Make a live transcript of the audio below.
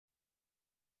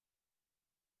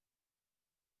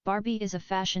Barbie is a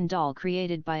fashion doll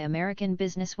created by American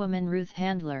businesswoman Ruth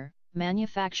Handler,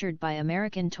 manufactured by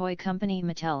American toy company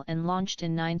Mattel and launched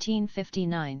in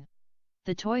 1959.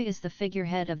 The toy is the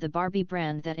figurehead of the Barbie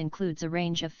brand that includes a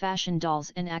range of fashion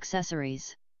dolls and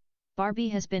accessories. Barbie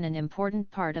has been an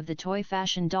important part of the toy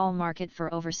fashion doll market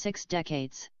for over 6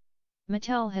 decades.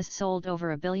 Mattel has sold over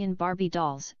 1 billion Barbie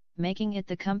dolls, making it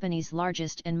the company's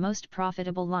largest and most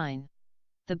profitable line.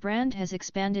 The brand has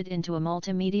expanded into a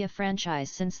multimedia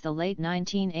franchise since the late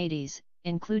 1980s,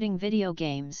 including video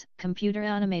games,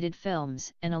 computer-animated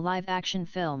films, and a live-action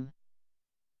film.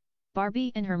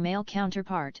 Barbie and her male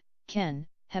counterpart, Ken,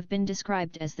 have been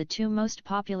described as the 2 most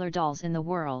popular dolls in the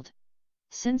world.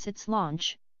 Since its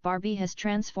launch, Barbie has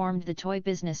transformed the toy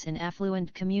business in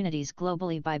affluent communities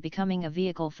globally by becoming a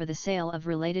vehicle for the sale of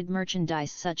related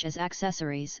merchandise such as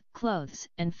accessories, clothes,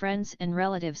 and friends and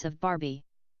relatives of Barbie.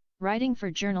 Writing for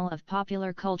Journal of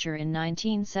Popular Culture in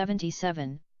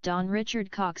 1977, Don Richard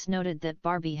Cox noted that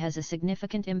Barbie has a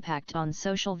significant impact on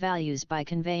social values by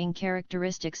conveying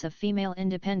characteristics of female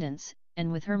independence,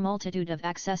 and with her multitude of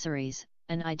accessories,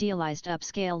 an idealized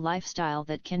upscale lifestyle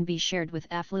that can be shared with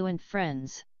affluent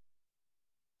friends.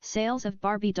 Sales of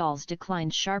Barbie dolls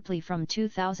declined sharply from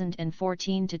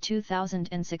 2014 to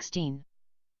 2016.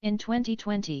 In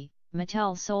 2020,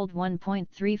 Mattel sold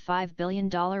 $1.35 billion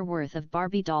worth of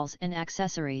Barbie dolls and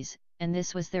accessories, and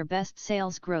this was their best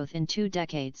sales growth in 2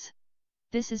 decades.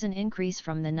 This is an increase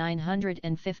from the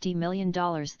 $950 million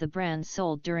the brand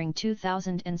sold during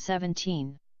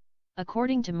 2017.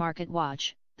 According to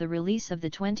MarketWatch, the release of the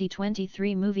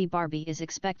 2023 movie Barbie is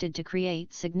expected to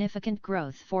create significant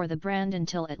growth for the brand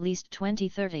until at least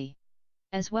 2030.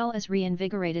 As well as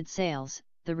reinvigorated sales,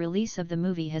 the release of the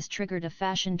movie has triggered a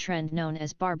fashion trend known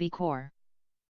as Barbie core.